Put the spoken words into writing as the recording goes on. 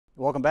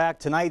Welcome back.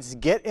 Tonight's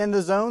Get in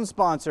the Zone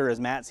sponsor is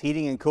Matt's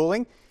Heating and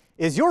Cooling.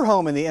 Is your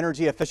home in the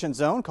energy efficient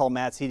zone? Call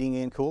Matt's Heating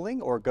and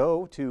Cooling or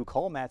go to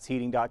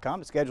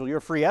callmattsheating.com to schedule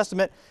your free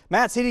estimate.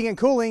 Matt's Heating and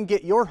Cooling,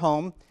 get your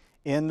home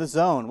in the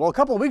zone. Well, a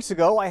couple of weeks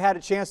ago, I had a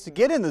chance to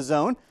get in the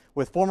zone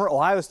with former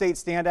Ohio State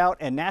standout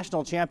and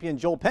national champion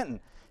Joel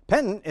Penton.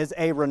 Penton is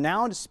a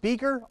renowned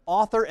speaker,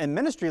 author, and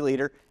ministry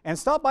leader, and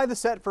stopped by the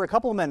set for a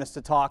couple of minutes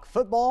to talk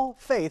football,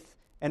 faith,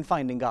 and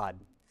finding God.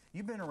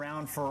 You've been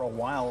around for a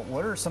while.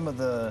 What are some of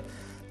the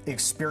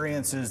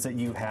experiences that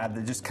you had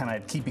that just kind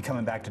of keep you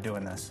coming back to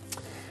doing this?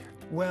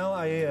 Well,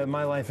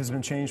 my life has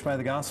been changed by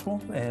the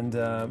gospel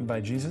and by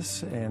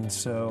Jesus, and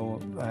so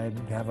I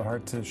have a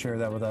heart to share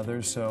that with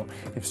others. So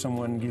if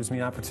someone gives me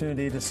an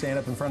opportunity to stand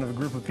up in front of a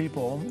group of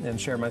people and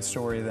share my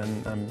story,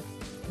 then I'm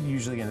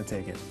usually going to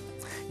take it.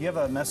 You have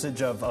a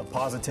message of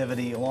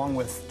positivity along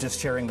with just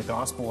sharing the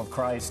gospel of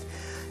Christ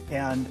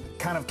and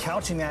kind of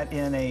couching that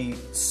in a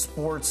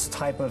sports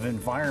type of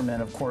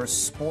environment. Of course,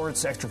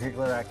 sports,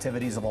 extracurricular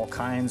activities of all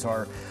kinds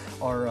are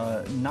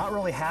not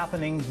really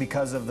happening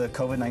because of the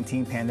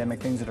COVID-19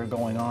 pandemic, things that are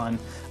going on.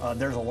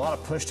 There's a lot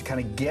of push to kind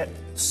of get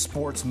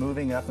sports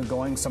moving up and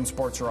going. Some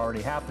sports are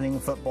already happening,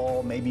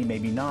 football, maybe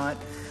not.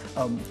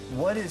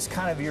 What is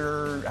kind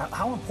of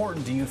how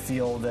important do you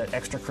feel that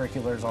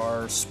extracurriculars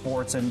are,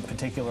 sports in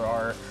particular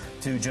are,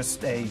 to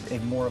just a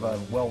more of a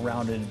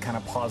well-rounded kind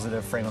of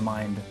positive frame of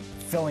mind,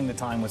 filling the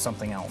time with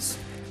something else?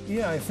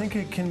 Yeah, I think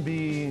it can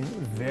be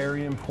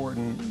very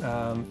important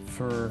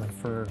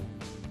for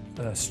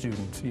a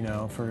student, you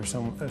know, for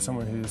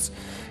someone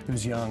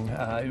who's young.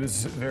 It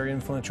was very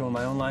influential in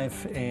my own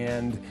life,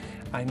 and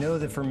I know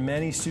that for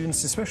many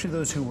students, especially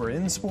those who were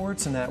in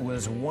sports, and that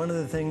was one of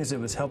the things that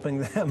was helping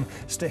them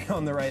stay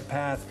on the right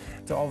path,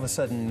 to all of a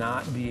sudden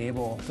not be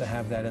able to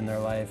have that in their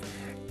life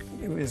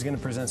is going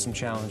to present some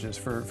challenges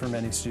for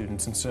many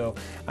students. And so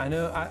I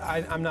know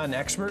I'm not an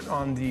expert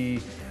on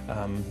the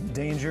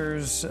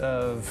dangers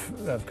of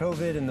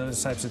COVID and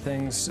those types of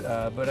things,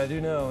 but I do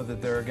know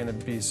that there are going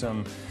to be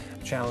some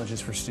challenges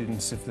for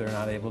students if they're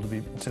not able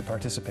to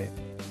participate.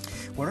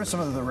 What are some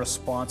of the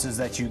responses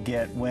that you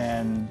get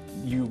when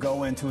you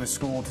go into a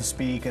school to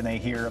speak and they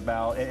hear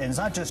about, and it's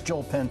not just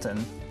Joel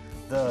Penton,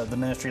 the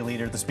ministry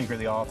leader, the speaker,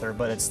 the author,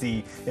 but it's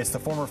the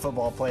former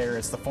football player,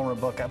 it's the former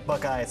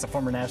Buckeye, it's the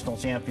former national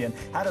champion.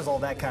 How does all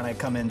that kind of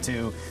come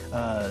into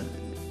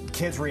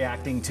kids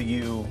reacting to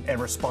you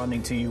and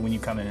responding to you when you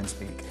come in and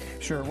speak?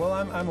 Sure. Well,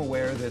 I'm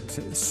aware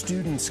that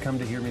students come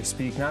to hear me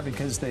speak not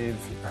because they've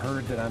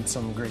heard that I'm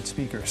some great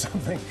speaker or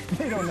something.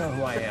 They don't know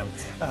who I am.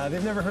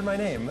 They've never heard my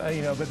name,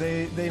 but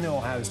they know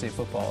Ohio State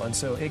football, and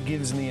so it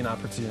gives me an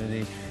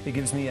opportunity. It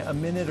gives me a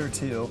minute or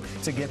two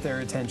to get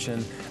their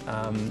attention,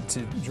 to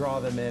draw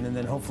them in, and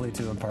then hopefully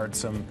to impart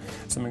some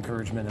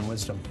encouragement and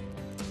wisdom.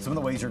 Some of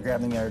the ways you're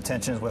grabbing their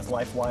attention is with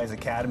LifeWise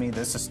Academy.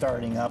 This is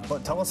starting up,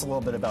 but tell us a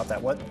little bit about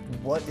that. What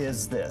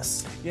is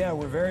this? Yeah,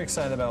 we're very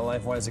excited about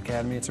LifeWise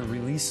Academy. It's a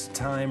release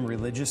time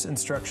religious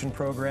instruction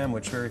program,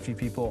 which very few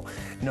people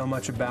know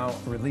much about.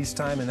 Release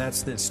time, and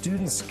that's that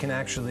students can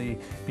actually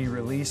be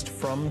released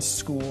from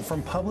school,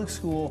 from public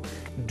school,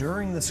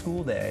 during the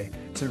school day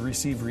to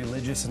receive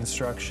religious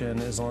instruction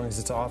as long as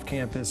it's off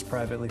campus,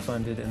 privately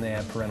funded, and they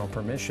have parental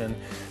permission.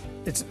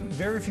 It's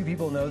very few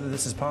people know that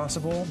this is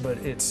possible, but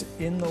it's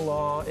in the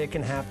law. It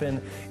can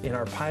happen in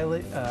our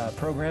pilot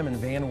program in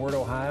Van Wert,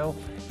 Ohio.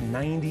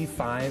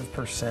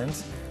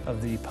 95%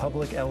 of the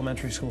public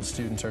elementary school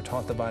students are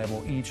taught the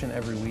Bible each and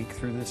every week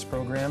through this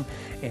program,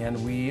 and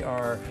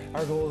our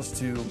goal is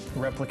to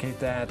replicate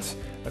that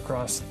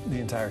across the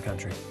entire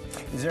country.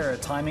 Is there a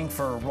timing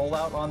for a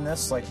rollout on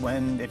this? Like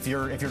if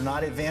you're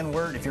not at Van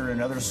Wert, if you're in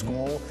another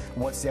school,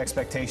 what's the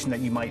expectation that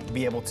you might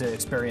be able to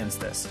experience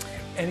this?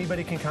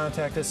 Anybody can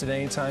contact us at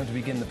any time to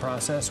begin the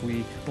process.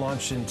 We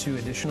launched in 2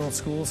 additional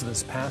schools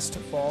this past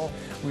fall.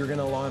 We were going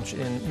to launch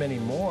in many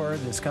more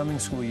this coming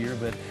school year,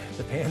 but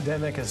the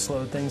pandemic has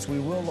slowed things. We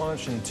will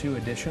launch in 2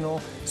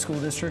 additional school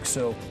districts,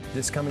 so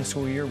this coming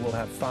school year we'll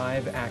have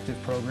 5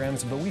 active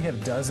programs, but we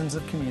have dozens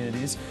of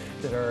communities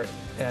that are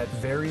at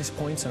various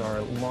points in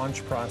our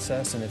launch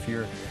process. And if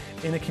you're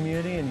in a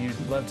community and you'd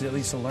love to at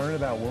least learn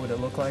about what would it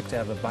look like to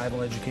have a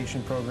Bible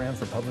education program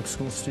for public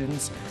school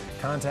students,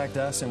 contact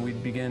us and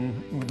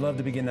we'd love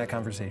to begin that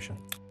conversation.